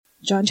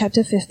John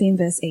chapter 15,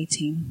 verse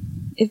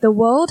 18. If the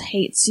world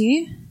hates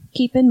you,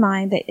 keep in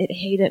mind that it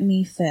hated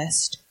me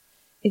first.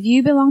 If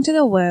you belong to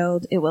the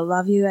world, it will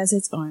love you as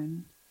its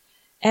own.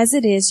 As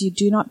it is, you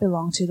do not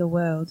belong to the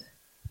world,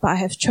 but I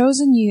have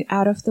chosen you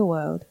out of the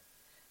world.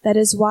 That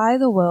is why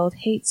the world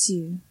hates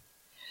you.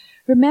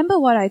 Remember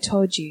what I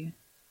told you.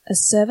 A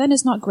servant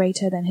is not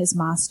greater than his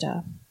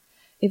master.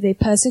 If they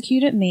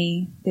persecuted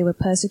me, they will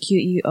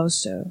persecute you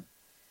also.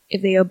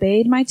 If they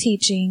obeyed my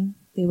teaching,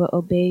 they will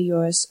obey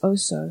yours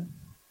also.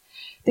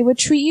 They will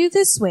treat you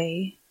this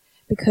way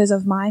because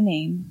of my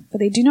name, for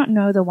they do not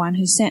know the one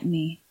who sent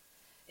me.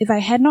 If I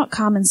had not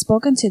come and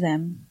spoken to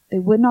them, they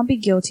would not be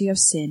guilty of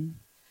sin.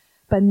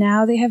 But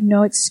now they have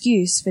no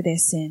excuse for their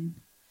sin.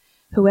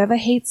 Whoever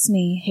hates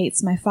me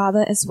hates my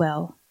Father as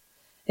well.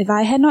 If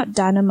I had not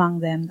done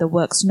among them the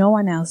works no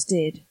one else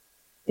did,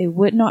 they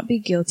would not be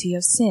guilty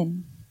of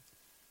sin.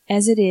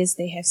 As it is,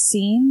 they have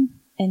seen,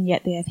 and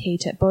yet they have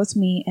hated both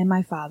me and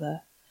my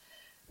Father.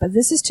 But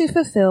this is to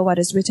fulfill what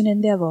is written in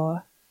their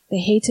law. They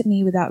hated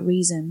me without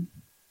reason.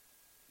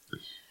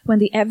 When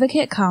the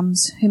Advocate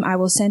comes, whom I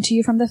will send to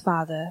you from the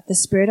Father, the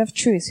Spirit of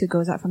truth who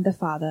goes out from the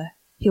Father,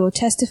 he will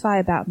testify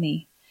about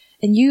me.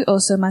 And you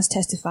also must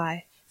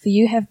testify, for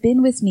you have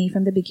been with me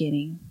from the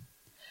beginning.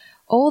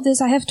 All this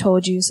I have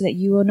told you so that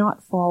you will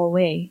not fall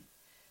away.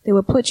 They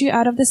will put you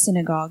out of the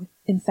synagogue.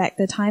 In fact,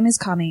 the time is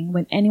coming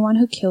when anyone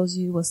who kills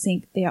you will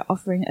think they are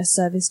offering a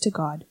service to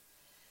God.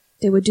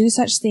 They will do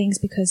such things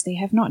because they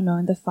have not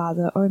known the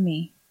Father or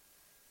me.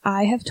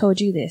 I have told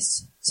you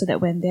this, so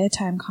that when their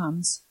time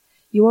comes,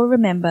 you will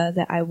remember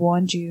that I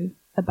warned you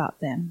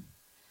about them.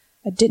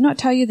 I did not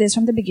tell you this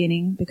from the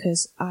beginning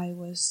because I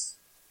was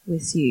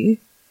with you.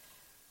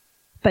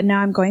 But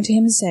now I'm going to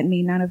him who sent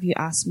me. None of you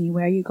ask me,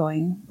 where are you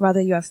going?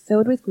 Rather, you are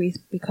filled with grief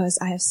because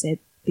I have said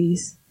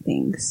these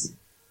things.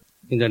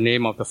 In the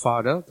name of the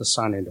Father, the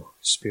Son, and the Holy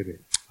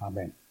Spirit.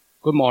 Amen.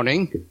 Good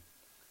morning.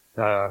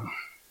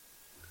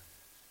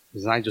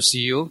 It's nice to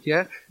see you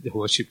here, to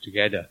worship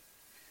together.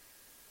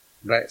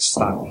 Let's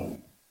start.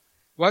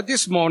 Well,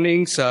 this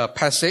morning's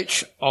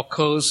passage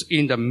occurs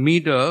in the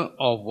middle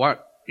of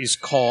what is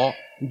called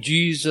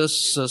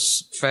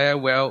Jesus'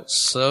 farewell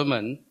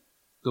sermon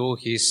to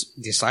his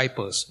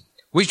disciples,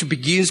 which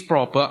begins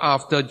proper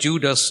after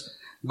Judas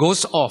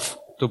goes off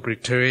to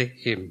betray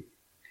him.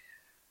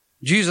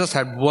 Jesus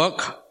had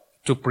worked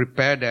to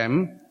prepare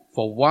them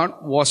for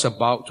what was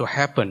about to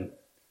happen,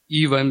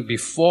 even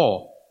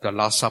before the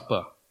Last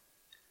Supper.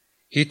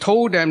 He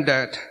told them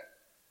that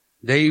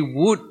they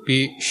would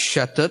be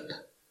shattered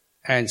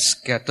and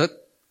scattered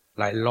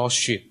like lost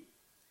sheep.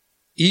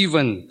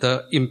 Even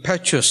the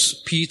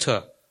impetuous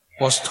Peter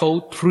was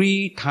told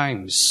 3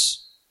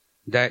 times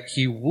that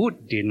he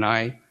would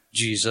deny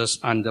Jesus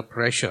under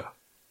pressure.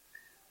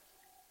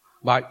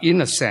 But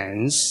in a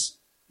sense,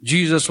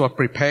 Jesus was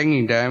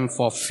preparing them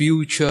for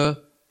future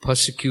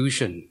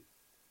persecution.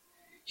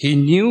 He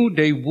knew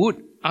they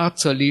would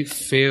utterly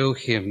fail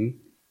him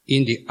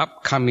in the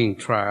upcoming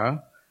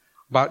trial,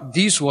 but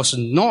this was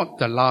not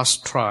the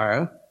last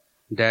trial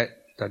that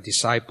the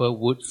disciple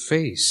would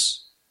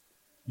face.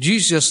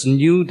 Jesus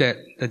knew that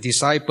the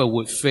disciple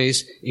would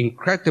face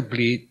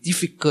incredibly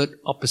difficult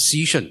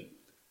opposition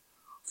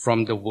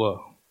from the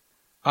world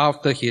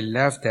after he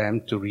left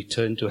them to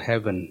return to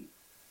heaven.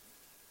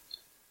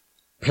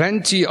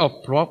 Plenty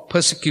of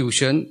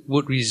persecution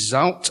would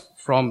result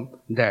from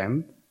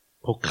them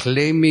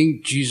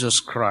proclaiming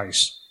Jesus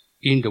Christ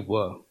in the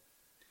world.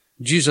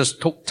 Jesus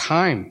took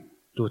time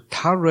to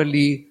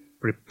thoroughly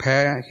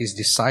prepare his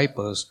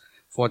disciples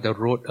for the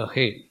road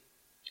ahead.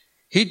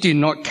 He did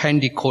not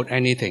candy coat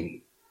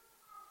anything.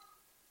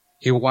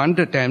 He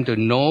wanted them to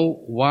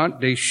know what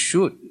they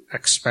should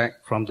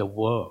expect from the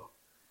world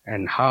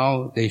and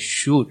how they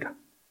should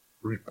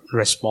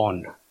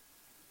respond.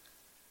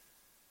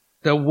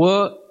 The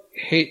world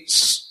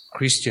hates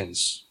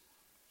Christians.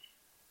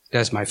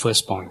 That's my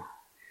first point.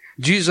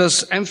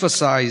 Jesus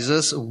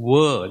emphasizes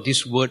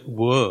this word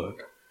word,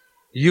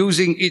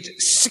 using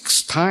it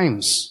 6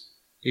 times.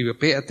 If you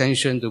pay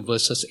attention to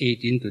verses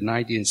 18 to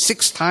 19,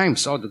 6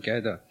 times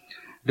altogether.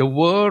 The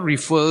world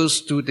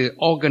refers to the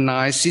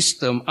organized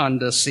system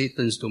under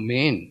Satan's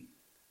domain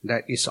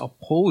that is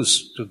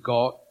opposed to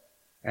God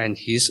and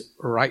his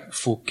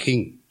rightful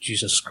King,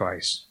 Jesus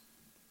Christ.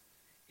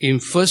 In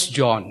 1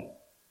 John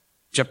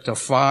chapter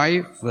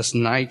 5, verse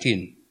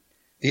 19,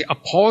 the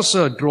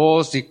apostle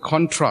draws the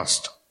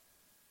contrast.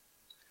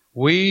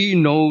 We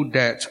know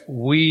that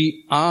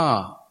we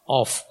are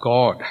of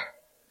God,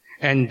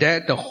 and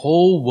that the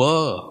whole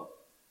world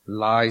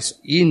lies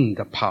in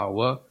the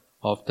power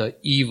of the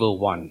evil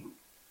one.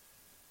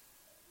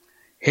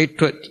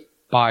 Hatred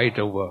by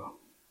the world.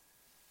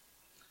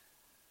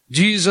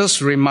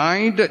 Jesus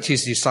reminded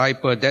his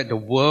disciples that the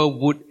world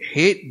would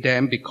hate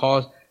them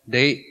because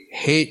they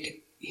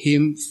hate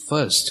him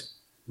first.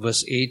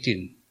 Verse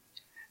 18.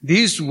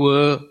 This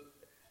word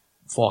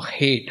for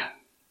hate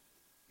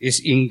is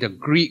in the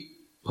Greek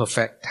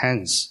perfect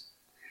tense.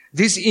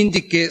 This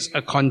indicates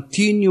a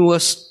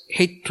continuous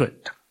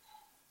hatred.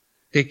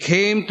 They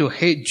came to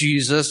hate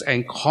Jesus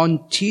and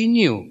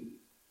continue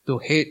to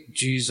hate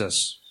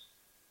Jesus.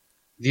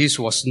 This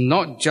was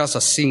not just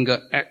a single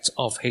act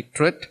of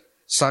hatred,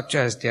 such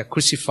as their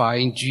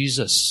crucifying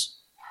Jesus.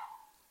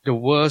 The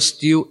world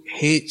still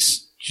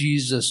hates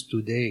Jesus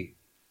today.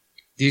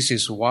 This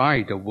is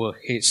why the world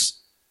hates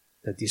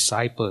the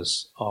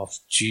disciples of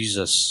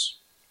Jesus.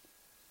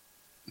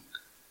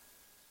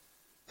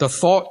 The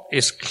thought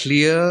is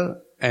clear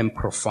and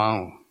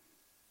profound.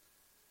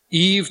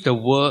 If the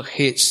world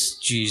hates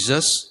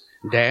Jesus,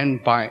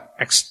 then by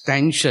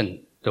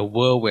extension, the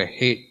world will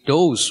hate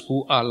those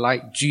who are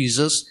like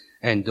Jesus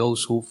and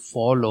those who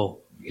follow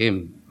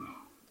him.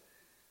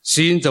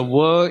 Since the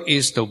world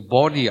is the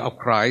body of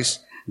Christ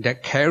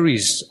that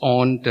carries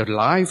on the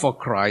life of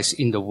Christ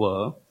in the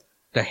world,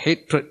 the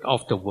hatred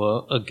of the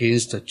world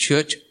against the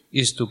church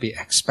is to be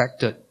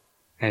expected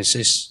and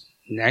is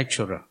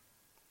natural.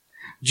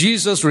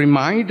 Jesus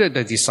reminded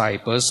the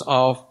disciples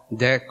of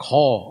their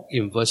call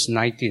in verse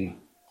 19.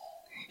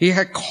 He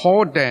had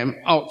called them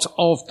out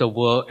of the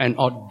world and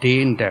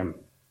ordained them.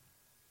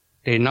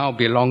 They now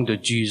belong to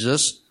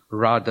Jesus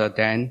rather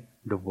than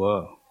the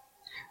world.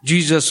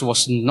 Jesus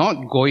was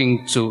not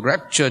going to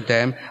rapture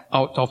them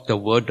out of the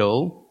world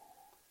though,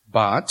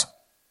 but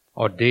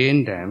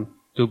ordained them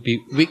to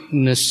be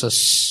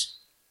witnesses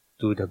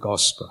to the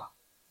gospel.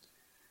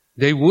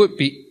 They would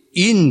be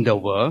in the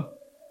world,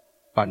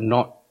 but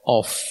not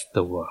of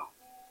the world.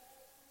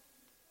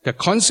 The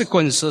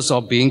consequences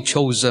of being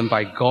chosen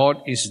by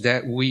God is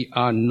that we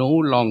are no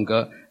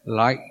longer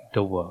like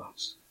the world.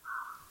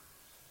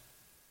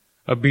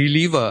 A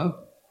believer,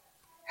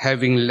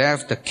 having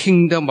left the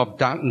kingdom of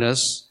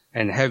darkness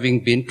and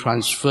having been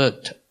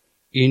transferred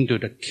into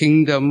the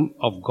kingdom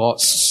of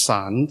God's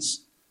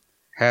sons,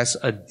 has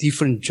a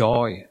different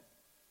joy,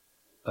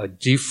 a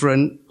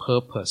different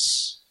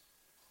purpose,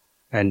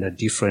 and a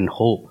different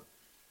hope,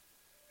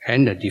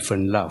 and a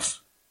different love.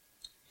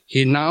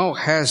 He now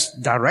has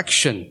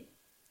direction,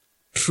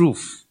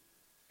 truth,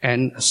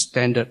 and a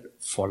standard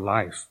for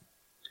life.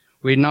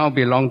 We now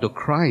belong to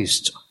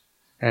Christ,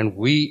 and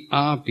we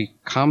are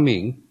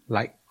becoming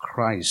like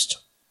Christ.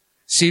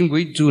 Since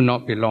we do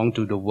not belong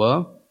to the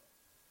world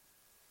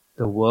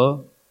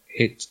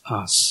hates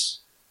us.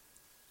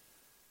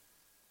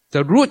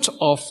 The root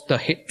of the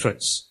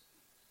hatreds.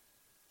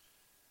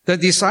 The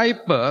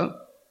disciples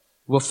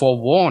were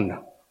forewarned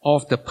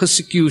of the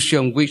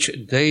persecution which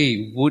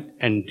they would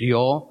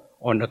endure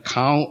on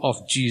account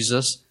of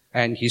Jesus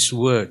and his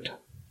word.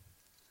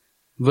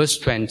 Verse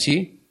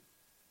 20,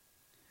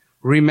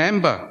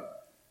 remember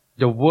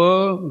the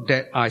word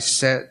that I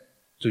said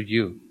to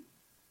you.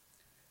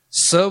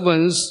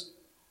 Servants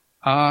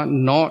are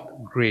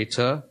not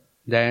greater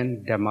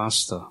than their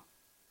master.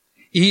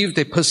 If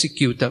they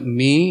persecuted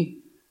me,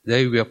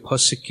 they will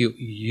persecute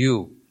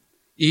you.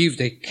 If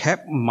they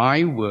kept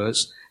my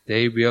words,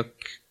 they will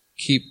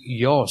keep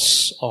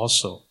yours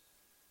also.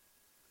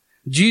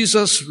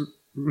 Jesus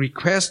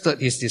requested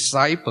his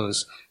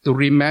disciples to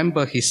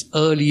remember his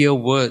earlier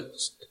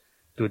words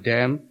to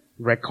them,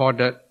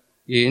 recorded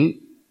in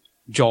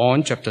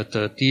John chapter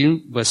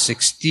 13, verse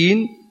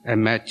 16,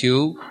 and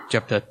Matthew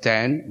chapter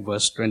 10,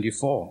 verse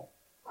 24.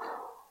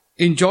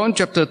 In John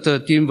chapter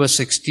 13, verse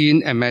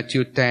 16, and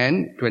Matthew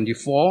 10,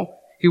 24,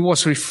 he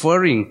was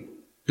referring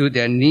to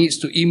their needs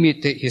to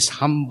imitate his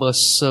humble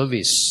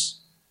service.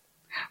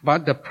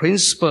 But the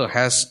principle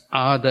has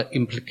other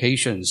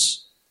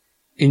implications.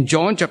 In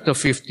John chapter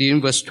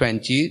 15, verse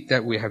 20,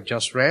 that we have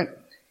just read,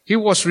 he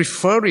was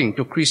referring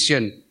to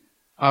Christians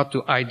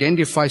to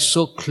identify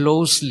so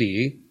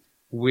closely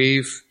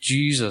with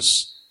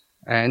Jesus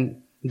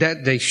and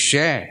that they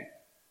share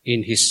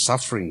in his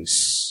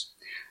sufferings.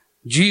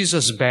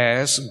 Jesus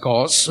bears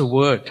God's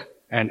word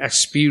and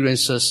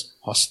experiences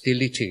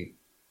hostility.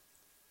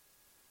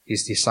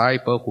 His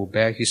disciples who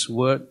bear his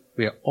word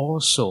will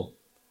also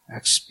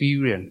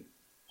experience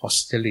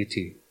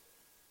hostility.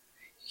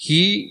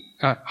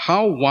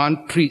 How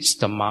one treats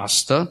the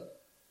master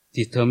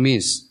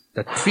determines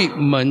the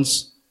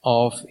treatments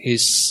of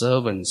his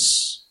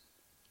servants.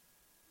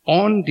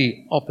 On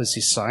the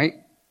opposite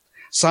side,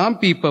 some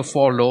people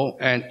follow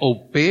and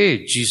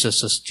obey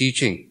Jesus'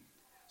 teaching,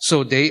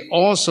 so they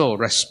also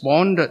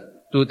responded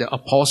to the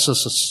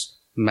apostles'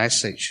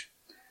 message.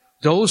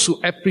 Those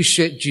who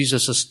appreciate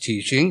Jesus'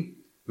 teaching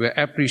will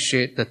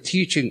appreciate the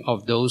teaching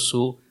of those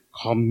who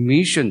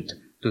commissioned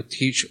to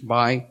teach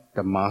by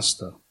the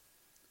master.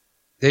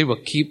 They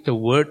will keep the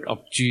word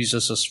of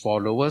Jesus'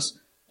 followers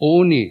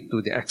only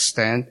to the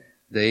extent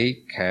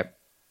they kept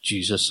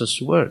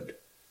Jesus' word.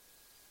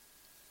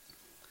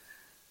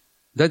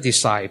 The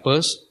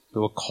disciples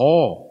were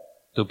called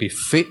to be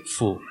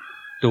faithful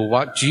to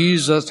what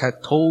Jesus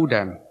had told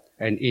them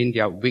and in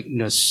their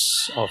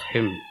witness of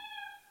him.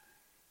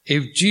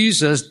 If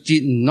Jesus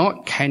did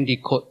not candy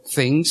coat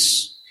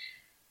things,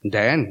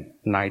 then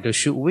neither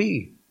should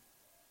we.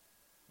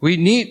 We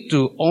need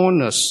to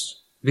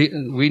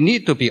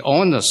be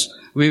honest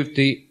with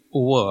the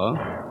world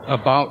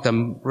about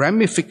the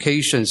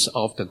ramifications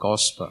of the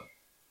gospel.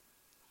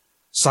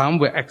 Some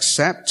will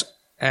accept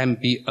and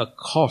be a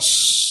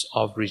cause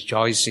of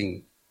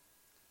rejoicing.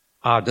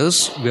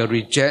 Others will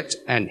reject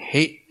and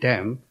hate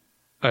them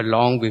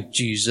along with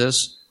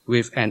Jesus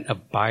with an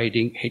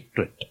abiding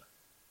hatred.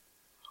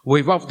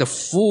 Without the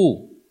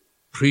full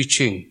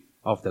preaching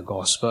of the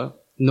gospel,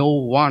 no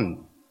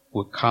one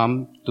will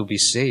come to be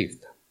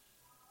saved.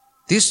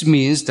 This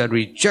means that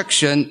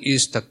rejection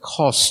is the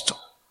cost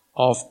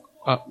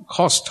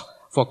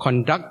for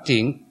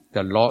conducting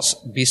the Lord's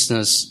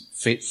business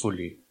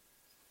faithfully.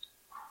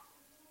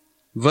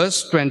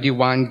 Verse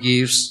 21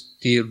 gives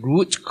the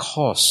root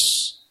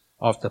cause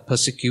of the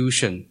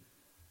persecution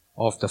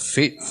of the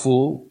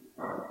faithful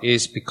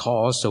is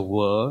because the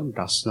world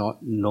does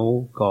not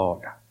know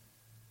God.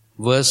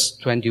 Verse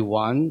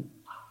 21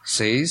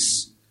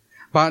 says,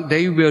 "But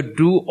they will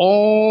do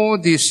all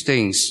these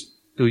things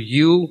to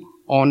you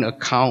on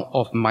account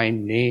of my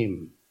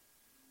name,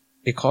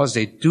 because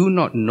they do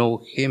not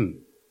know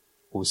him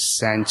who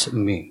sent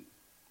me."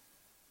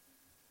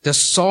 The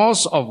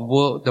source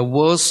of the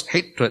world's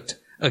hatred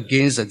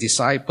against the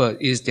disciple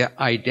is their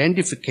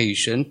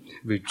identification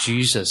with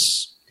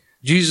Jesus.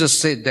 Jesus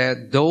said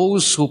that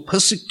those who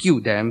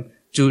persecute them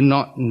do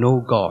not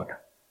know God.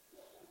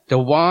 The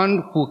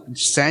one who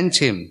sent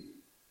him,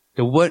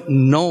 the word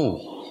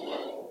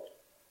know,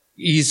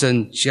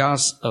 isn't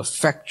just a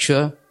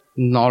factual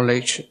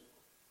knowledge,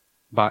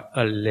 but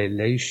a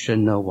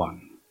relational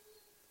one.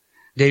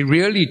 They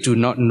really do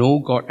not know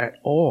God at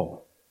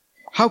all.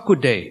 How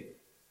could they?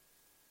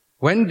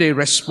 When they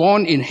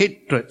respond in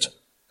hatred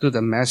to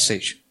the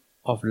message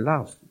of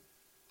love.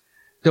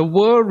 The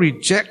world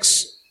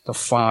rejects the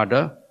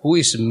Father who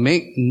is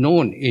made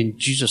known in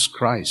Jesus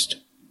Christ.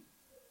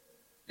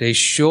 They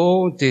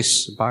show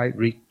this by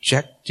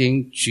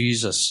rejecting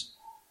Jesus.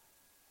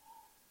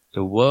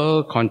 The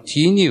world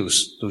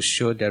continues to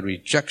show their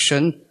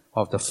rejection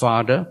of the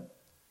Father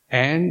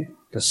and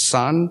the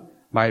Son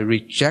by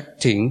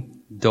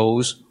rejecting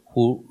those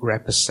who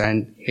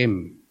represent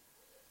him.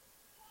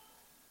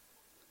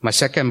 My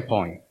second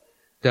point,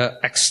 the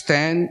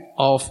extent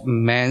of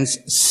man's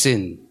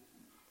sin.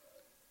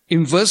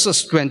 In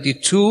verses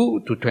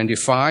 22 to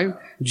 25,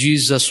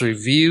 Jesus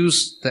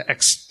reveals the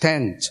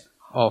extent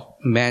of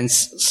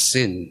man's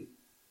sin.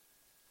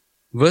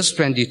 Verse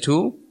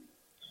 22,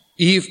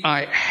 "If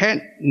I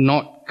had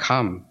not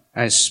come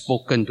and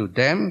spoken to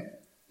them,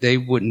 they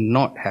would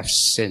not have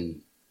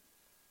sinned.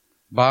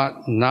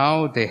 But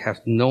now they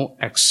have no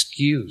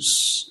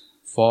excuse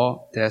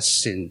for their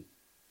sin."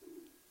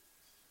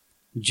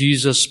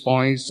 Jesus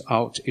points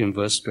out in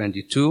verse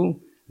 22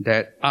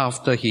 that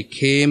after he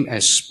came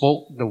and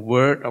spoke the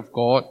word of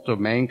God to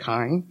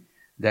mankind,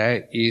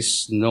 there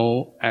is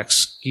no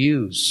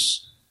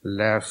excuse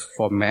left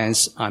for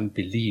man's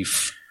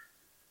unbelief.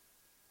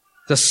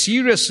 The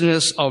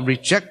seriousness of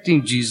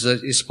rejecting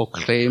Jesus is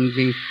proclaimed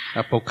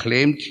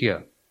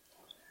here.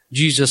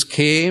 Jesus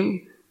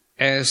came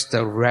as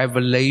the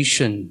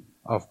revelation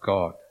of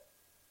God.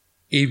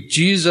 If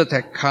Jesus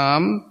had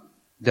come,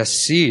 the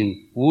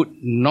sin would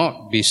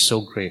not be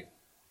so great.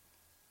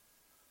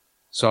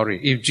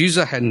 If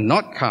Jesus had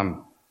not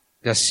come,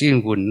 the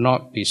sin would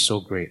not be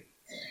so great.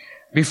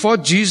 Before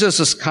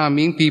Jesus'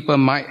 coming, people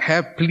might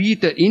have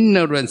pleaded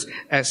ignorance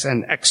as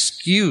an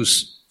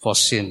excuse for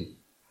sin.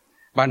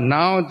 But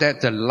now that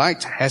the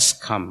light has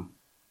come,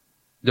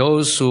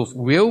 those who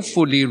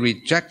willfully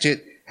reject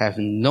it have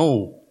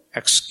no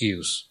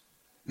excuse.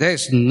 There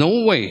is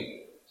no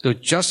way to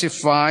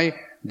justify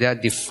their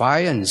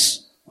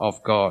defiance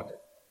of God,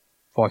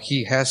 for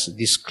he has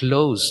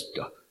disclosed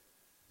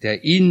their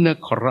inner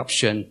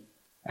corruption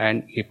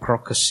and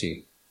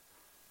hypocrisy.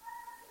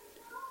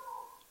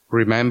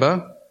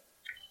 Remember,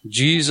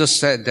 Jesus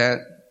said that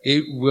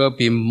it will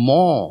be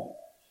more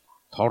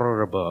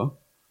tolerable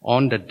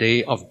on the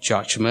day of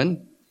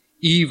judgment,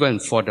 even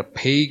for the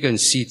pagan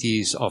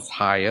cities of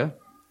Tyre,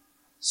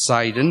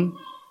 Sidon,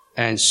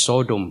 and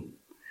Sodom,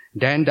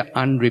 than the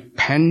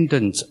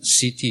unrepentant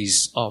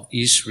cities of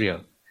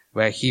Israel,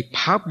 where he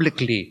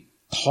publicly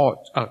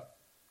taught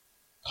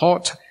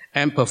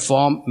and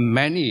performed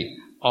many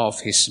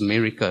of his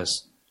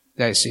miracles.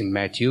 That is in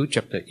Matthew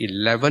chapter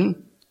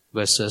 11,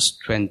 verses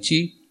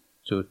 20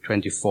 to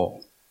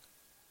 24.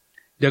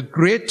 The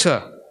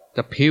greater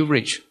the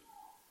privilege,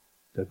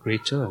 the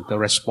greater the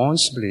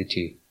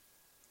responsibility.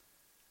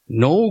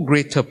 No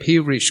greater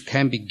privilege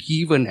can be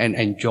given and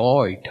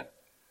enjoyed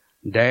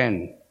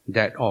than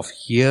that of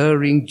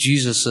hearing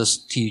Jesus'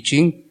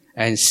 teaching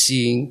and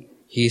seeing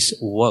his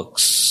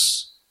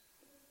works.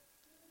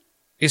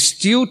 It's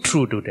still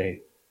true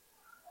today.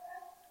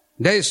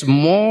 There is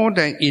more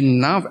than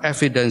enough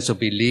evidence to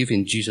believe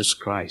in Jesus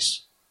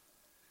Christ.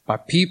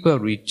 But people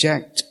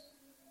reject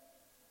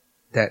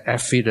that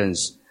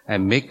evidence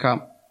and make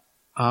up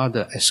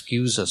other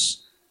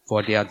excuses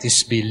for their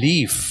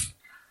disbelief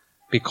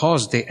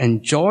because they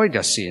enjoy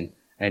their sin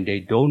and they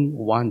don't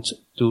want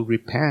to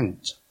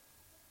repent.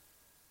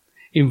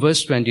 In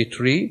verse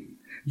 23,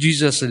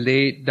 Jesus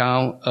laid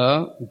down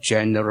a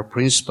general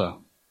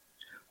principle.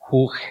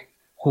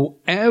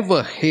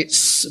 Whoever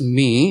hates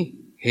me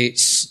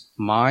hates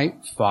my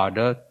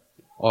Father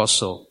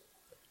also.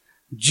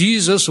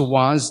 Jesus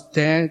wants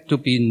there to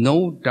be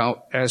no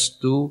doubt as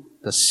to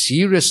the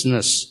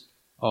seriousness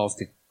of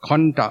the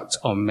conduct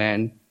of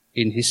man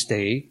in his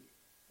day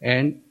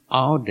and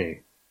our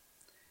day.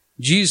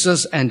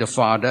 Jesus and the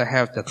Father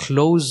have the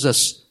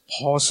closest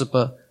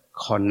possible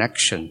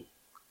connection.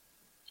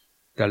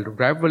 The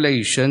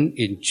revelation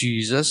in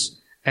Jesus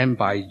and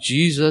by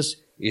Jesus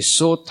is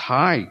so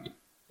tied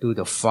to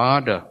the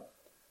Father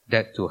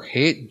that to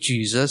hate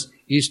Jesus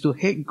is to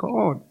hate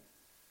God.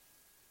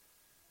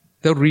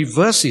 The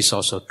reverse is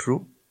also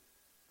true.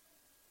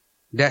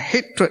 Their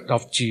hatred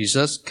of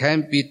Jesus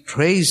can be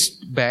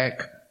traced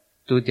back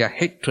to their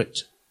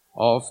hatred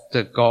of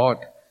the God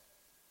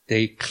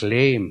they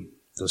claim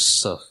to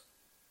serve.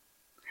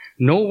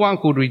 No one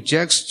who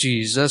rejects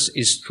Jesus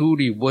is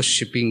truly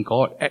worshiping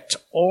God at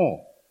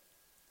all.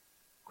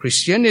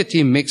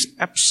 Christianity makes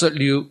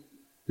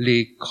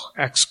absolutely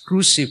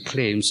exclusive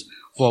claims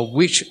for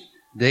which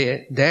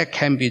there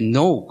can be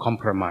no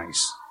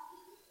compromise.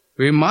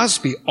 We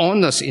must be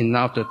honest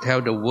enough to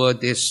tell the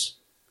world this,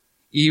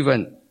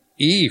 even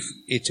if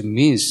it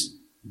means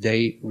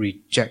they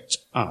reject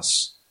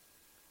us.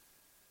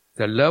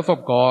 The love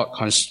of God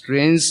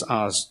constrains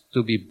us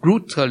to be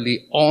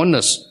brutally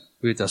honest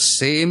with the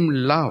same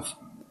love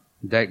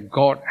that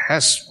God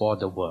has for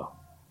the world.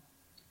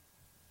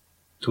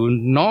 To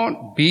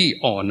not be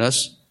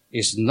honest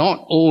is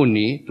not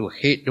only to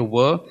hate the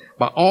world,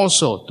 but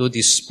also to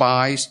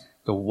despise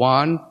the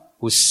one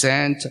who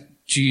sent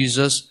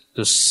Jesus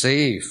to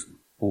save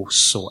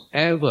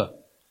whosoever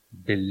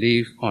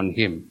believe on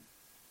him.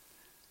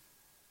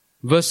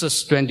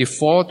 Verses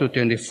 24 to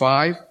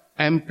 25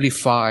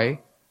 amplify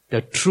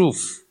the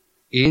truth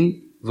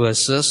in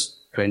verses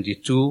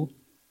 22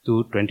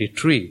 to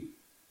 23.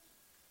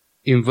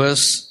 In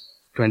verse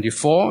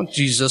 24,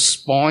 Jesus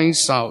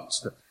points out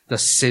the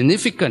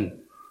significance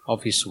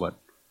of his word.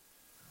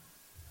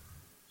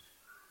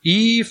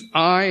 If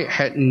I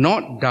had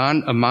not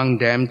done among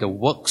them the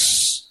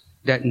works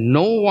that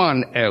no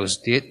one else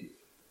did,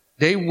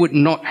 they would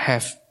not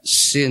have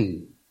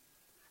sinned.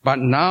 But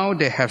now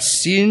they have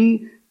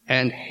sinned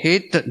and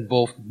hated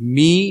both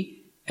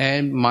me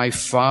and my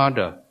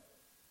Father.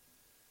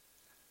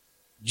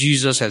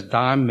 Jesus has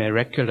done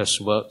miraculous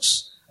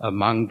works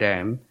among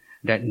them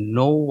that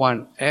no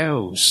one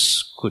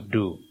else could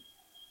do.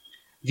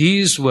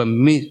 These were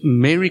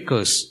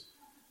miracles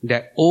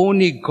that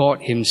only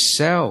God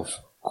himself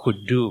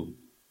could do.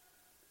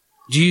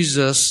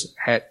 Jesus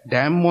had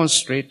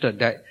demonstrated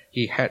that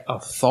he had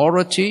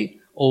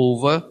authority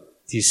over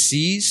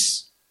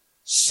disease,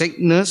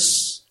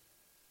 sickness,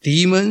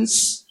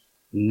 demons,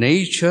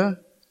 nature,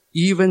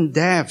 even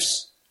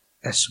deaths,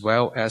 as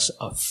well as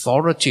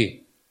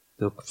authority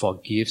to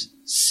forgive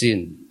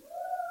sin.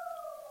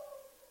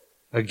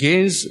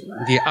 Against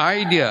the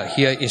idea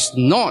here is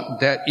not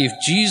that if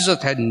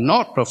Jesus had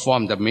not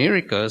performed the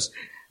miracles,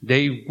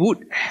 they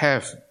would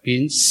have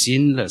been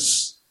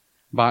sinless,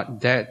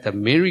 but that the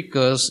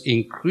miracles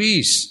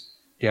increase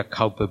their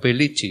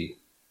culpability.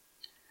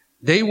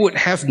 They would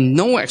have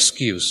no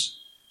excuse.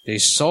 They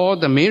saw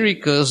the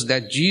miracles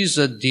that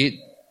Jesus did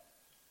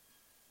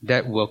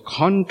that were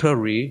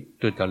contrary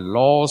to the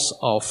laws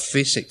of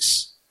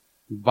physics,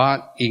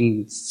 but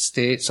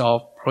instead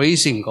of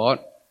praising God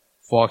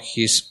for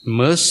his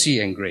mercy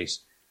and grace,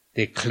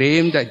 they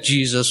claimed that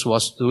Jesus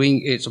was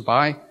doing it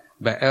by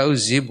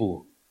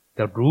Beelzebul,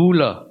 the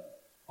ruler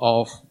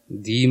of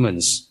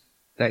demons.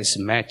 That is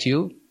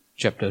Matthew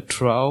chapter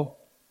 12,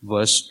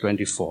 verse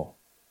 24.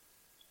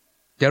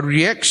 Their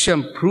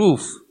reaction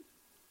proved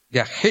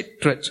their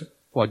hatred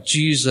for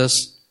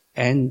Jesus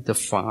and the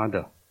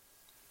Father.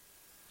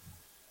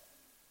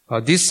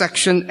 This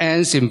section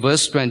ends in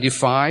verse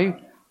 25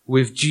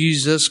 with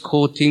Jesus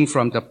quoting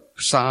from the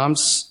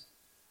Psalms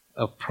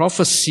a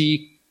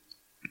prophecy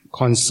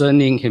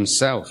concerning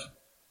himself.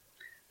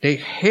 They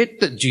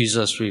hated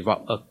Jesus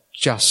without a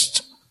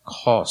just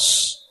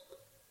cause.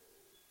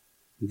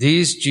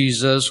 This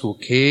Jesus who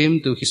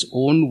came to his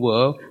own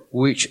world,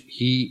 which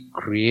he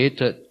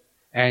created,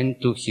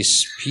 and to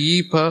his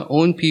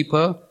own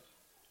people,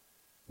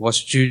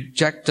 was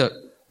rejected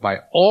by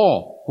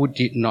all who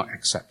did not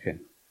accept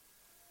him.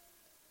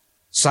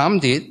 Some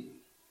did,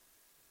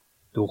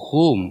 to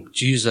whom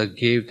Jesus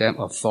gave them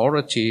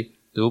authority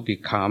to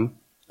become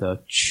the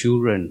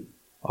children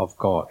of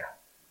God.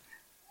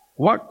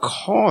 What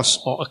cause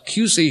or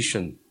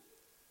accusation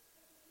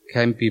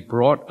can be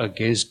brought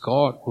against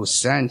God who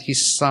sent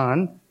his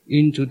Son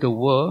into the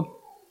world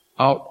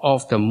out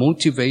of the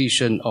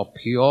motivation of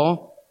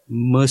pure,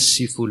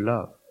 merciful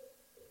love?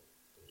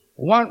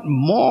 What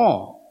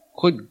more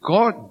could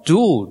God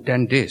do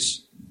than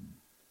this?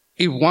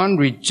 If one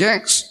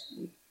rejects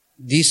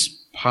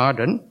this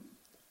pardon,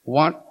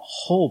 what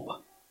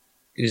hope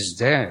is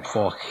there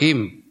for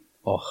him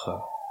or her?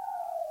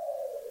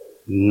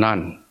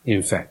 None,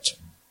 in fact.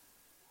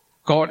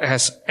 God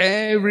has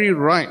every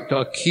right to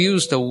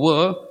accuse the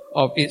world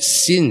of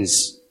its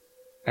sins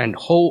and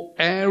hold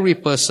every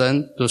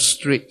person to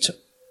strict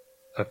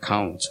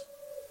account.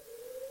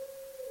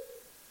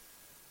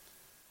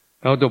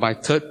 Now to my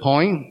third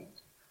point,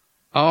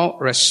 our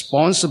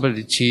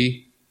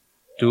responsibility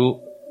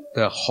to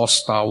the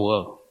hostile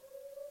world.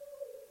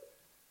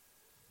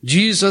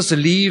 Jesus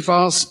leaves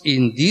us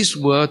in this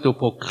world to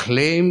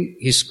proclaim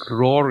His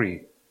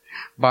glory.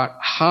 But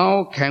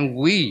how can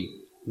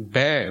we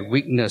bear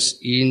witness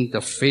in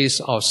the face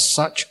of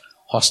such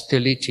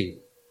hostility?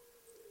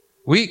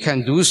 We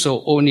can do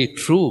so only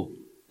through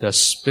the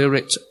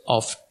Spirit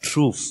of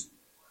truth.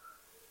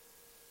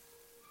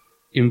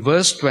 In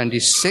verse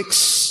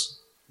 26,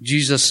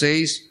 Jesus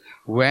says,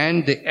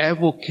 "When the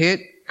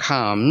Advocate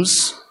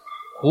comes,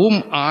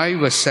 whom I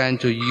will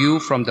send to you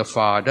from the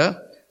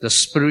Father, the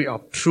Spirit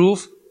of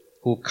truth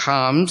who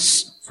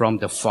comes from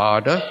the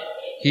Father,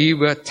 He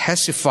will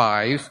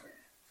testify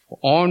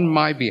on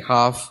my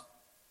behalf."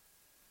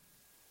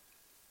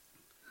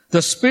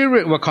 The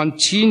Spirit will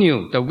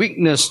continue the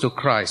witness to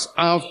Christ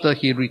after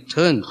He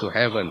returned to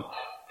heaven.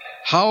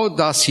 How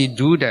does He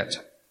do that?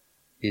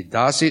 He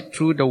does it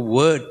through the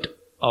Word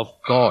of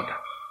God,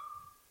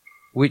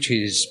 which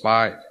He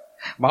inspired,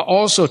 but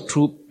also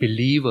through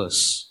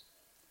believers.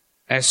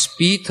 As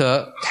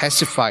Peter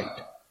testified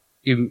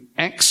in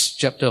Acts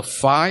chapter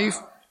 5,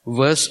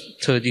 verse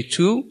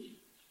 32,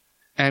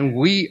 "And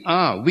we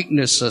are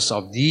witnesses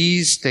of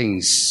these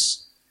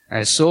things,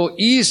 and so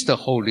is the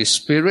Holy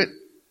Spirit,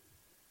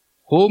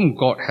 whom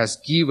God has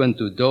given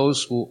to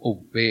those who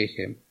obey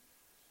Him."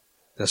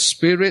 The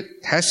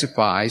Spirit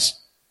testifies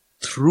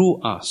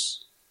through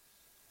us.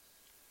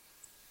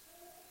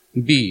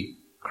 B.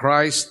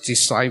 Christ's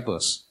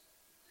disciples.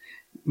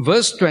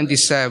 Verse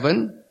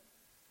 27,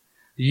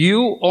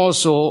 "You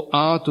also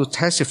are to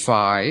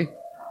testify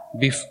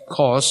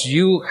because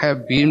you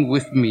have been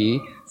with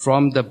me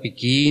from the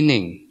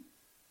beginning."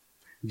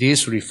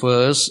 This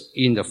refers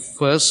in the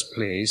first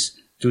place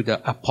to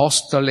the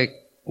apostolic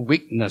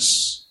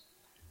witness,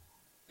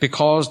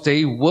 because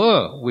they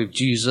were with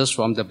Jesus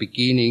from the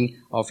beginning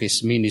of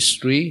His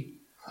ministry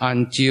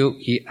until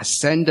He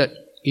ascended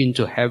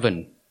into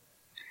heaven.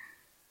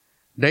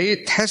 They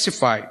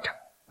testified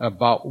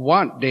about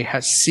what they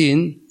had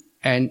seen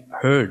and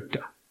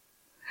heard.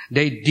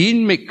 They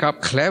didn't make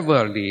up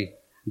cleverly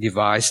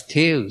devised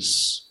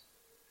tales,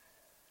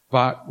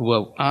 but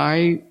were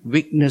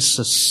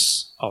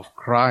eyewitnesses of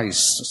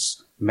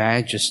Christ's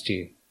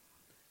majesty.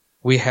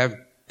 We have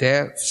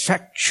their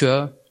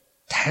factual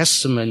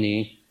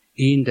testimony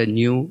in the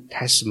New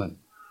Testament.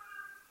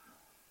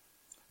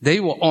 They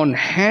were on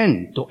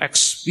hand to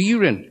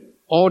experience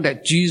all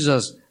that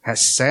Jesus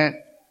has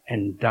said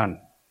and done.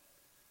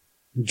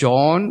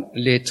 John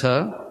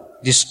later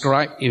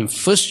described in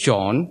 1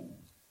 John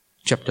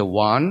chapter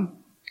 1,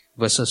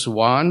 verses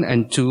 1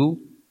 and 2,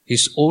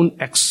 his own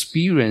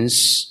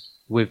experience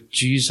with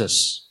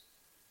Jesus.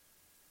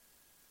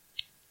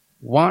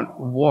 What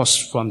was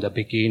from the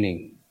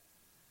beginning?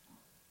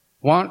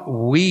 What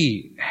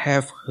we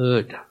have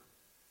heard,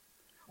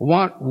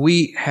 what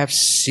we have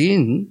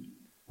seen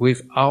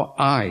with our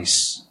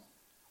eyes,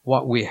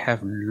 what we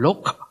have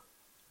looked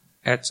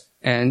at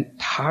and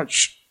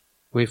touched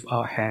with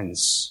our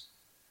hands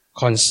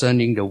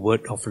concerning the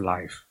word of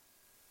life.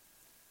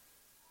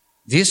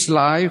 This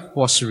life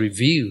was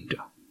revealed.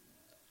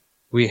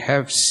 We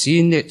have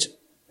seen it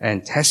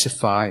and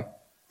testified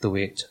to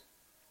it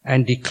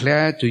and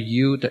declare to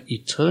you the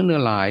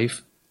eternal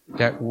life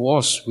that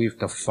was with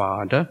the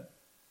Father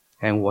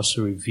and was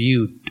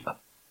revealed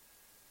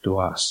to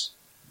us.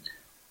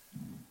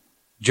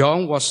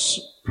 John was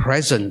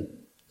present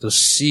to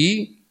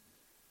see,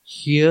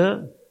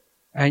 hear,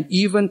 and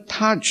even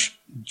touch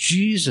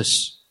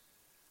Jesus.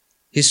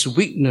 His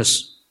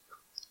witness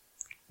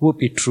would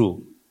be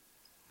true.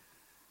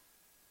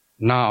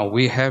 Now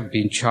we have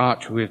been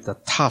charged with the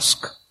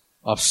task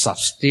of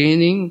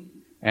sustaining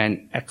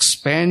and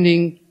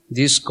expanding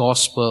this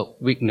gospel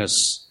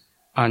witness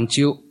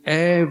until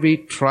every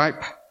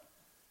tribe,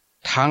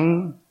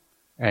 tongue,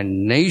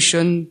 and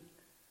nation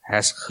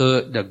has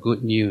heard the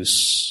good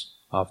news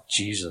of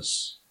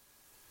Jesus.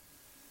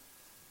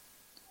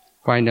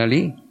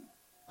 Finally,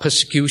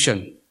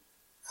 persecution.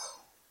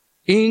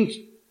 In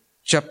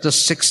chapter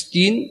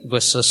 16,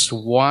 verses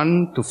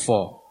 1 to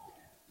 4,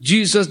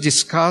 Jesus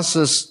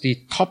discusses the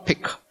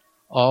topic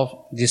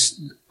of this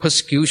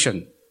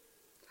persecution.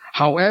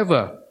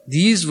 However,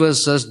 these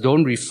verses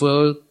don't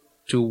refer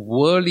to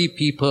worldly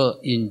people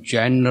in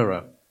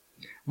general,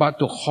 but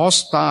to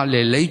hostile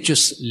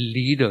religious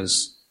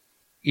leaders.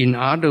 In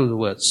other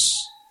words,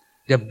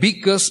 the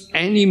biggest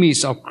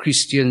enemies of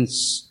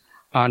Christians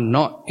are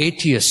not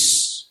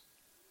atheists,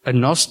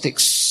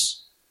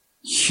 agnostics,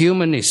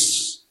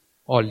 humanists,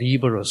 or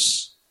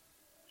liberals.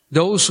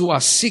 Those who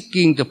are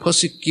seeking to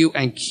persecute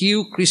and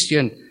kill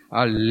Christians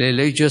are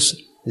religious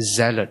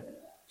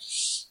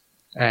zealots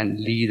and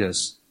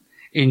leaders.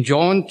 In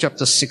John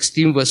chapter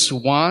 16 verse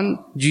 1,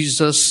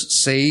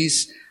 Jesus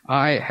says,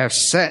 "I have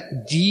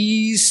said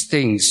these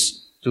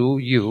things to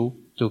you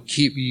to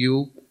keep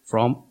you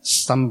from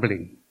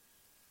stumbling."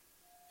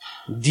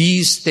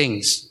 These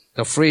things,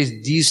 the phrase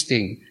 "these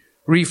things,"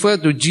 refer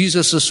to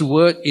Jesus'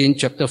 word in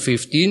chapter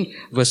 15,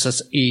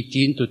 verses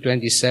 18 to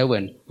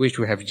 27, which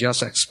we have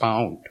just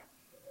expounded.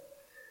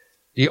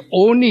 The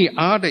only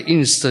other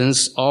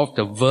instance of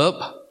the verb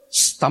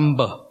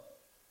stumble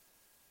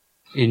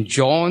in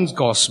John's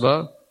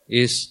Gospel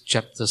is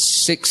chapter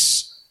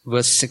 6,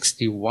 verse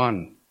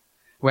 61,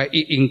 where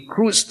it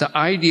includes the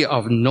idea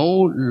of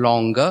no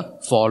longer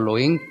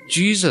following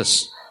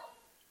Jesus.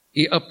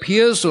 It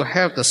appears to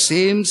have the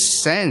same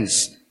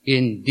sense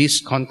in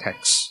this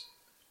context.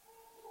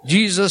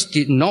 Jesus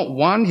did not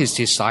want his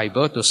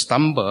disciples to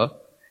stumble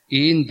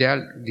in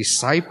their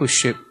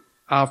discipleship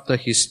after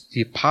his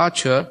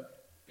departure,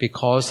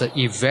 because the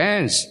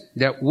events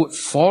that would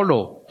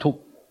follow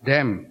took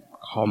them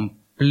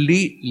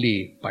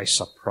completely by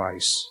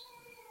surprise.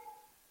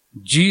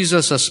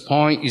 Jesus'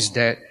 point is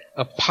that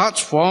apart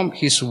from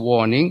his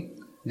warning,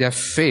 their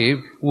faith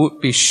would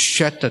be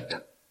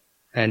shattered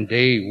and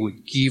they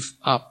would give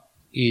up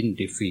in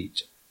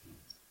defeat.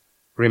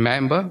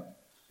 Remember,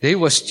 they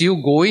were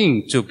still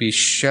going to be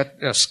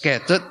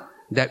scattered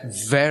that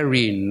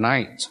very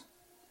night.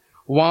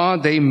 While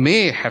they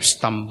may have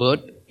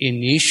stumbled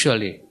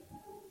initially,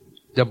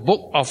 the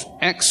book of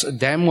Acts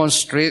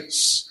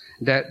demonstrates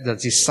that the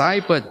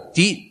disciples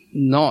did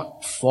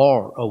not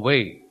fall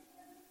away.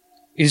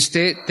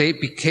 Instead, they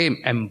became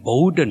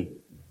emboldened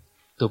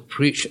to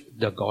preach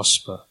the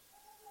gospel.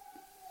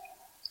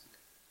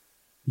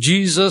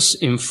 Jesus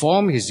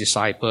informed his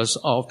disciples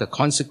of the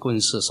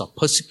consequences of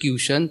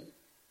persecution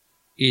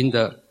in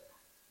the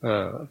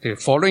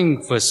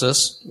following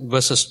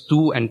verses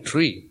 2 and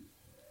 3.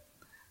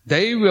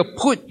 They will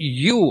put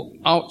you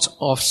out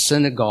of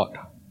synagogue.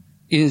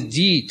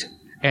 Indeed,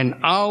 an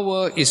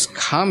hour is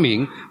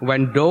coming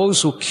when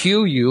those who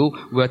kill you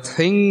will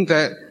think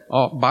that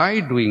by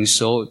doing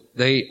so,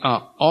 they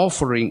are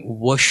offering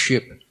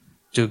worship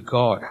to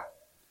God.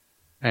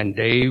 And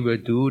they will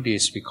do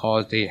this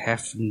because they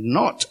have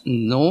not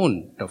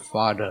known the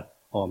Father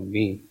or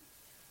me.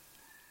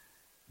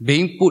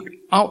 Being put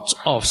out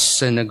of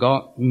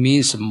synagogue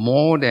means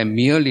more than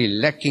merely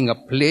lacking a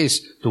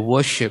place to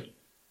worship.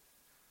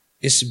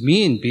 It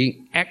means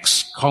being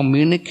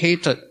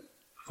excommunicated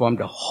from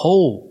the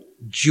whole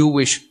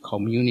Jewish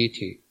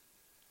community.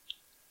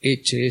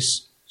 It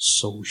is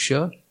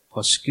social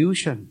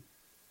persecution.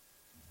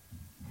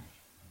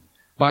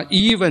 But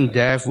even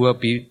death will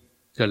be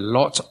the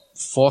lot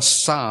for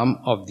some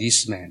of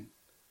these men.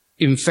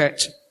 In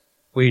fact,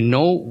 we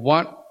know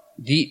what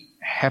did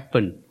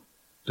happen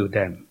to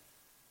them.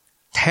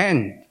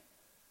 10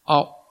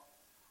 of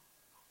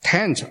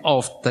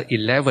the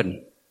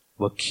 11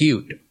 were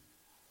killed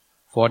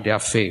for their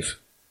faith.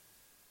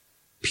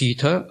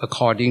 Peter,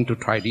 according to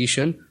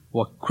tradition,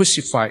 was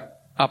crucified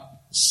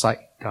upside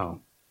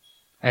down,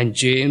 and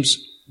James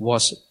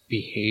was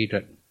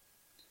beheaded.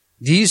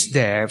 These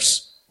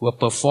deaths were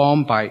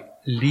performed by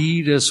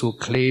leaders who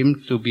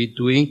claimed to be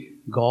doing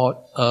God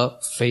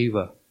a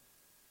favor.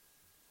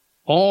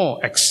 All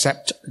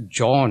except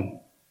John,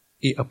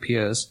 it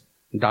appears,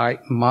 died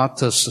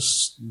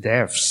martyrs'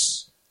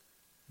 deaths.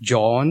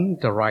 John,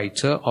 the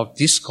writer of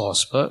this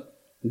gospel,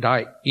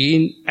 died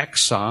in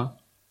exile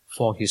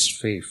for his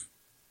faith.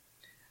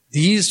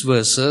 These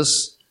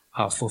verses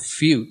are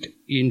fulfilled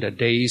in the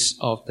days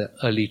of the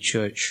early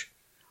church,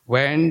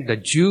 when the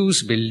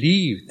Jews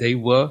believed they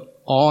were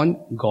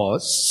on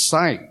God's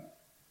side,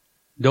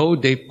 though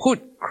they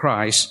put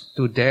Christ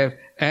to death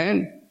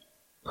and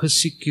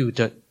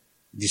persecuted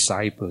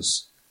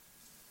disciples.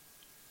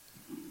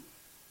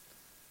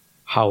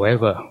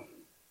 However,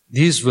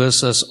 these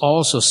verses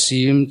also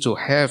seem to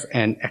have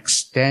an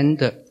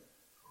extended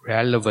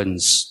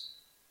relevance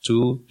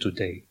to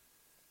today.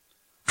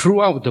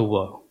 Throughout the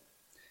world,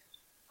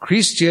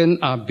 Christians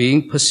are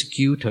being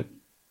persecuted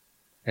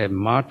and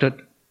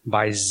martyred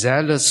by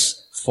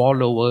zealous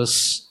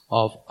followers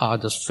of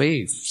other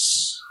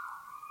faiths.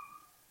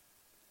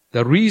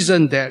 The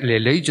reason that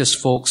religious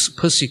folks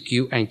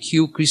persecute and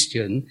kill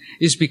Christians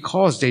is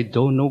because they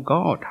don't know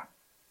God.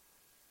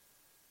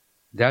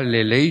 Their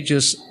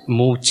religious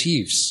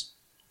motives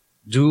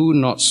do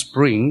not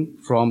spring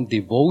from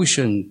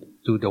devotion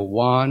to the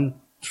one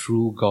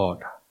true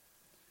God,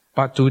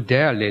 but to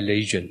their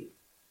religion.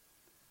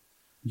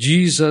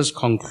 Jesus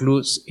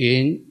concludes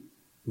in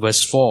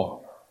verse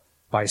 4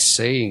 by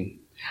saying,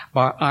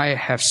 "But I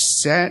have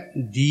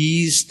said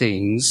these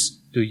things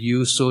to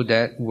you so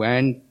that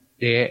when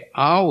their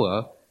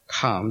hour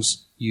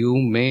comes, you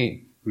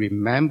may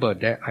remember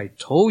that I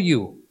told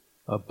you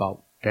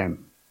about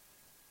them."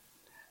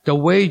 The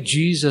way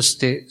Jesus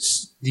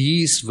states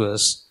these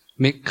verses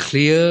make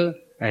clear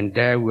and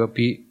there will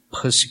be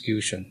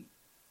persecution.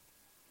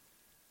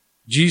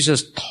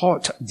 Jesus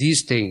taught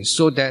these things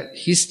so that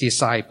his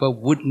disciples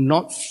would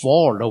not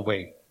fall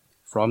away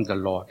from the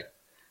Lord.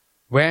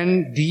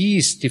 When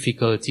these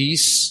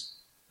difficulties,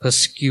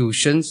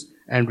 persecutions,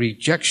 and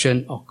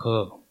rejection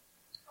occur,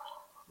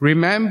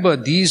 remember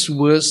these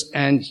words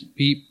and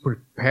be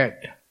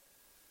prepared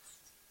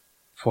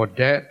for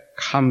that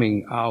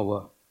coming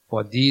hour.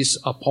 For these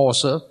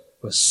apostles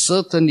will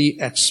certainly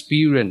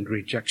experience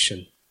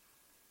rejection.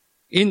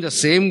 In the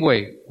same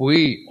way,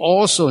 we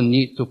also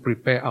need to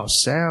prepare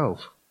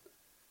ourselves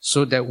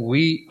so that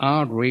we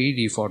are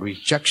ready for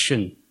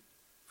rejection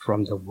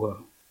from the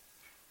world.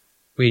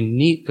 We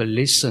need to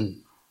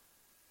listen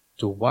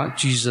to what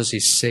Jesus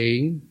is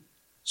saying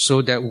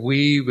so that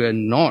we will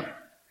not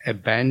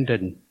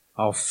abandon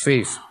our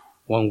faith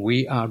when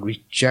we are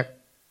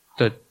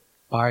rejected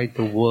by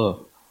the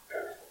world.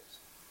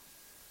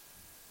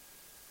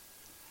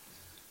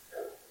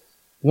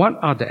 What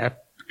are the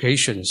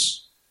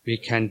applications we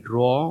can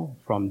draw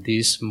from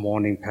this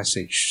morning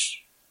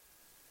passage?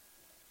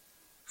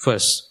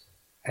 First,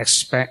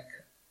 expect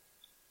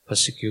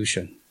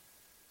persecution.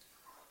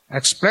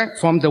 Expect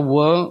from the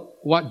world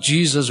what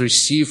Jesus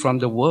received from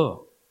the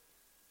world.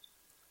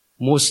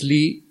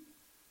 Mostly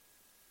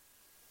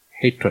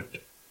hatred,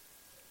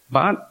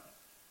 but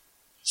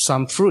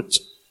some fruit.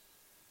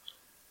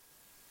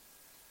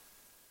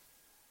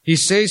 He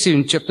says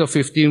in chapter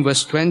 15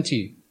 verse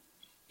 20,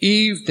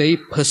 if they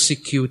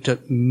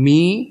persecuted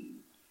me,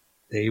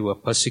 they will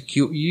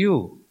persecute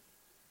you.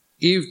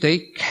 If they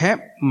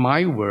kept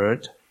my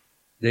word,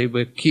 they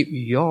will keep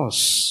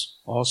yours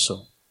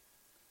also.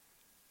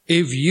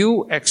 If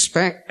you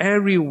expect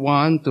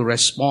everyone to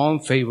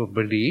respond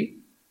favorably,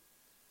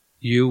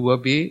 you will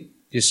be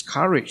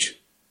discouraged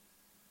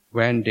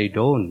when they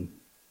don't.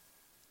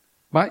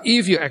 But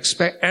if you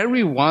expect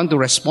everyone to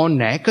respond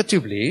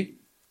negatively,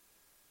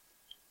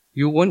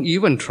 you won't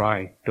even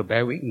try to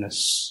bear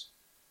witness.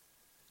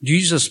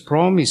 Jesus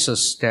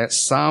promises that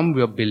some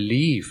will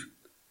believe,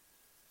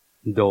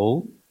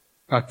 though,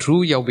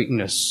 through your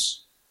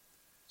witness.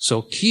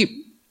 So keep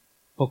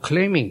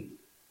proclaiming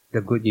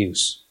the good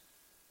news.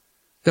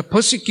 The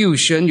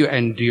persecution you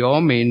endure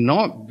may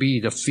not be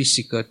the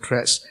physical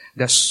threats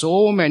that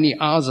so many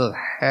others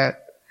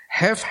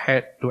have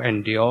had to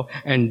endure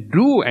and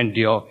do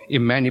endure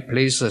in many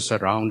places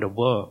around the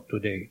world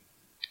today.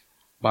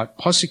 But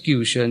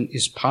persecution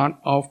is part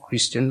of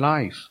Christian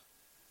life.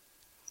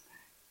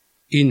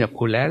 In a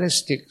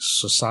pluralistic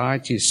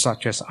society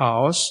such as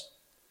ours,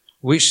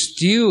 which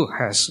still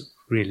has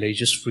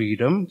religious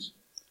freedom,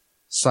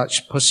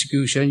 such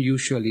persecution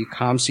usually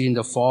comes in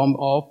the form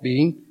of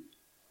being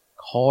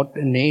called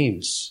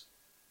names,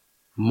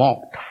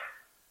 mocked,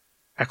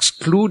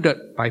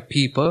 excluded by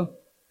people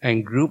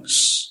and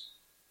groups.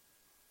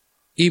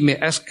 It may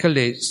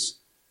escalate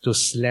to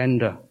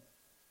slander,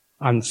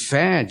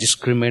 unfair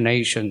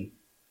discrimination,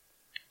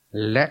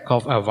 lack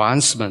of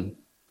advancement,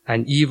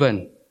 and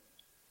even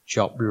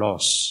job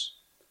loss,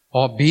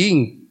 or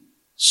being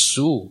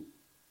sued.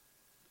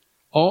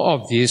 All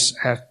of these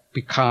have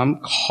become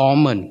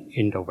common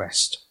in the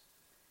West.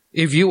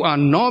 If you are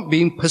not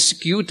being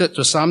persecuted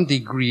to some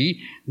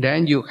degree,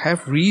 then you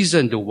have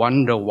reason to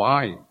wonder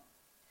why.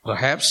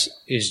 Perhaps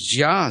it's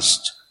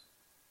just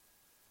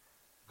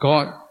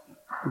God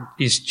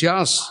is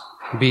just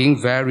being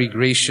very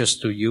gracious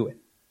to you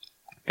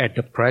at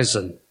the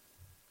present,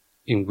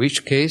 in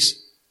which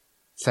case,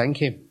 thank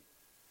Him.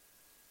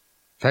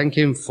 Thank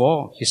Him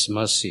for His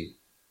mercy.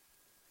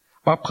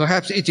 But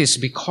perhaps it is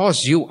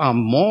because you are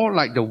more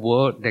like the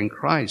world than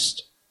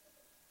Christ.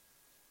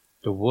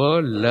 The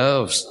world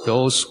loves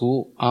those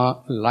who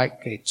are like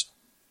it.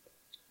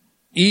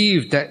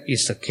 If that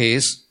is the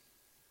case,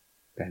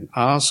 then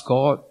ask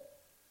God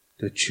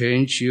to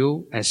change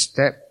you and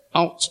step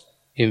out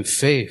in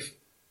faith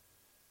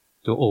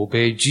to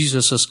obey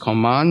Jesus'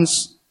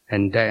 commands,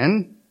 and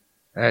then,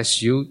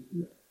 as you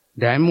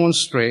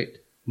demonstrate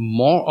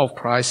more of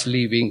Christ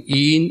living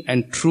in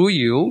and through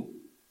you,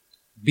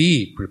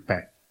 be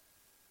prepared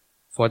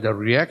for the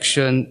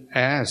reaction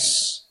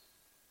as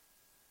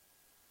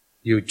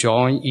you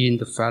join in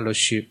the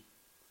fellowship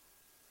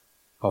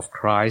of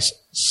Christ's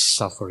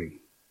suffering.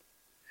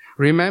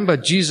 Remember,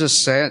 Jesus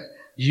said,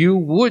 you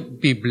would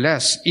be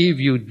blessed if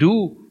you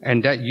do,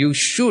 and that you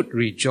should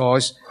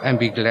rejoice and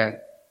be glad,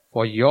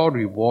 for your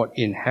reward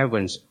in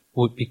heavens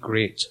would be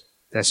great.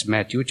 That's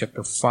Matthew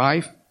chapter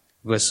 5,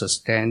 verses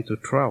 10 to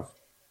 12.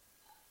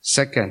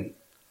 Second,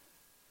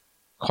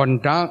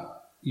 conduct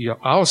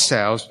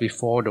ourselves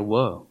before the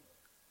world.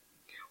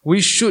 We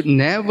should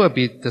never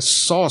be the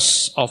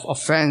source of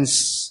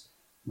offense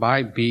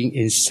by being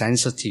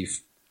insensitive,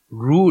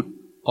 rude,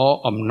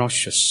 or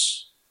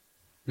obnoxious.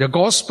 The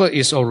gospel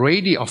is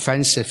already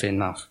offensive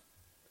enough.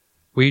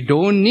 We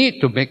don't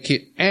need to make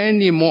it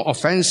any more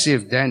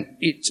offensive than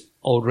it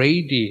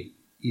already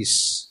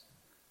is.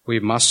 We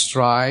must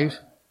strive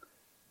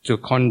to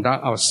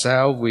conduct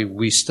ourselves with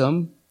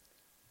wisdom,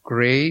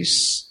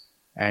 grace,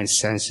 and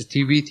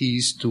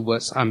sensitivities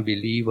towards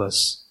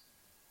unbelievers.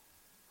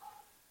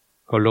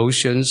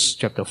 Colossians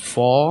chapter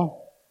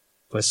 4,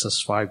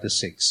 verses 5 to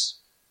 6.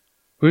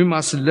 We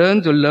must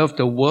learn to love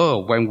the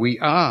world when we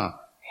are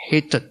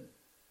hated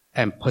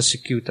and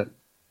persecuted.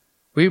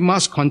 We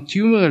must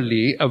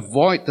continually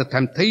avoid the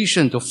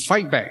temptation to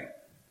fight back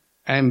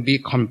and be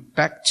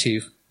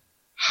combative,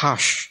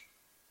 harsh,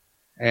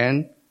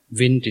 and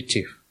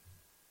vindictive.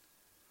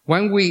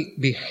 When we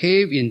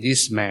behave in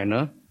this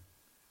manner,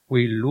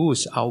 we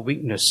lose our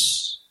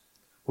witness.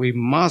 We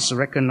must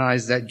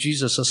recognize that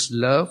Jesus'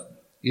 love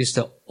is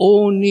the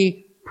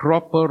only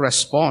proper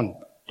response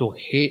to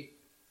hate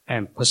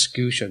and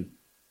persecution.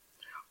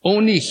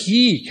 Only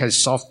He can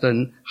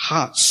soften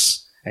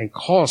hearts and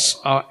cause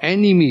our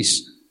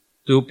enemies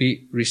to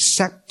be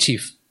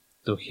receptive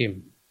to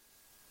Him.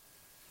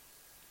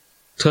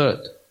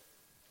 Third,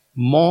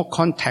 more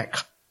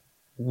contact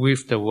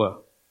with the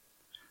world.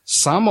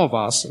 Some of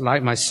us,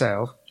 like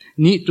myself,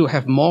 need to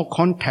have more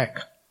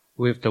contact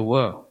with the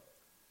world.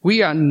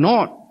 We are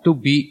not to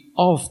be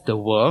of the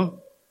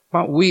world,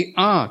 but we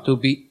are to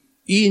be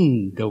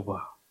in the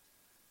world.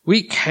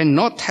 We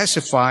cannot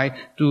testify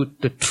to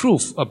the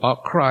truth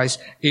about Christ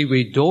if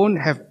we don't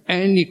have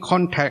any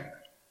contact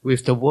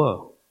with the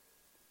world.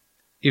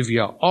 If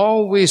you are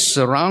always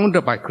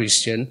surrounded by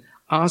Christians,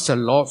 ask the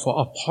Lord for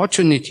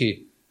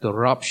opportunity to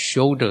rub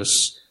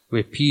shoulders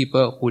with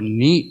people who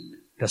need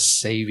the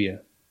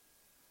Savior.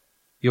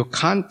 You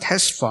can't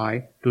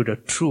testify to the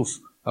truth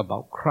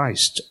about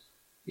Christ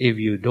if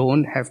you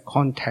don't have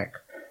contact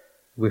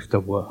with the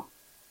world.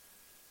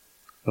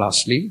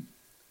 Lastly,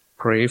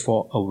 pray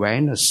for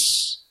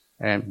awareness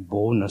and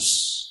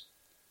boldness.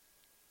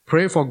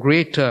 Pray for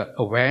greater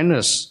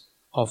awareness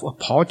of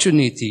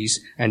opportunities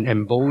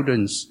and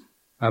boldness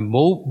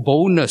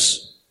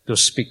to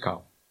speak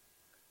out.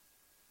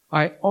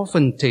 I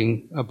often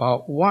think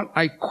about what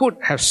I could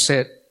have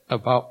said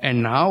about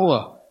an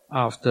hour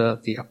after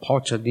the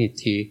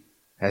opportunity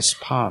has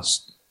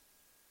passed.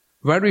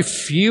 Very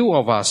few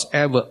of us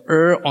ever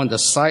err on the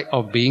side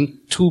of being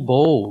too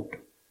bold.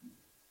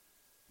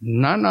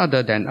 None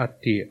other than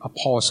the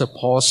Apostle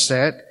Paul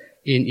said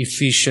in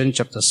Ephesians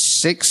chapter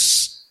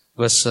 6,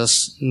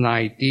 verses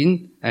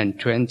 19 and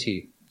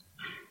 20.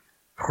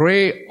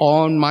 Pray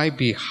on my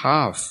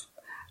behalf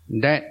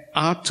that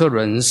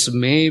utterance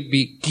may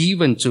be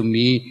given to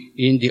me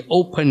in the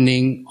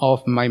opening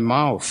of my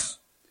mouth,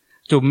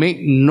 to make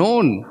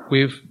known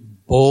with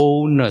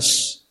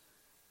boldness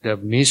the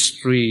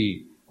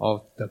mystery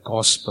of the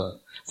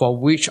gospel, for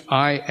which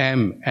I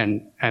am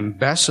an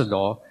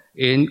ambassador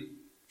in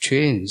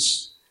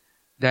chains,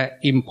 that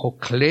in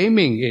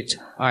proclaiming it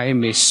I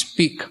may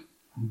speak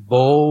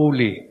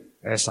boldly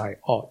as I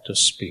ought to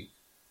speak.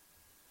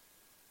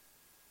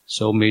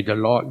 So may the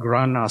Lord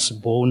grant us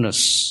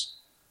boldness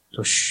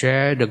to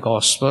share the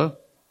gospel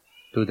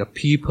to the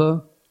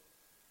people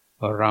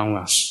around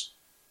us.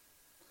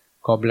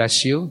 God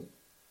bless you,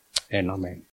 and amen.